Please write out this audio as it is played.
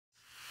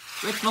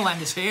Rich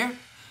Melendez here.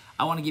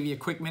 I want to give you a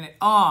quick minute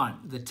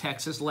on the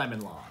Texas lemon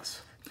laws.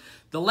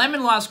 The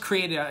lemon laws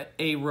create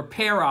a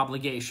repair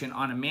obligation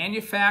on a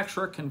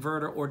manufacturer,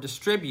 converter, or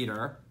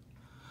distributor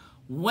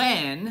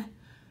when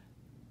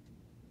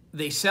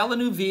they sell a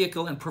new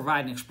vehicle and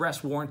provide an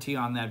express warranty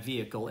on that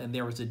vehicle, and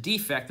there is a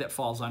defect that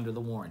falls under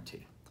the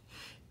warranty.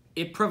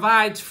 It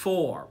provides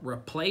for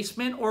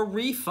replacement or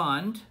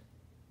refund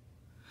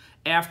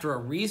after a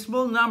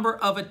reasonable number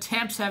of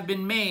attempts have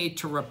been made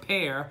to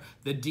repair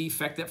the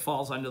defect that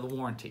falls under the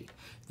warranty.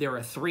 There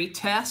are 3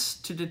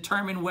 tests to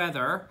determine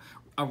whether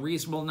a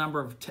reasonable number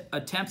of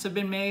attempts have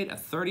been made: a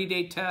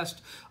 30-day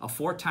test, a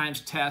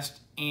 4x test,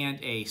 and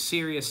a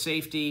serious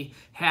safety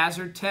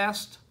hazard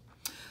test.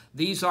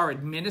 These are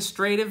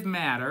administrative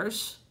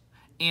matters,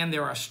 and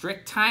there are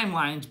strict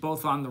timelines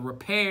both on the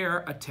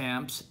repair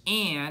attempts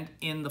and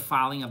in the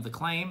filing of the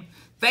claim.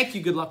 Thank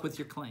you. Good luck with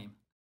your claim.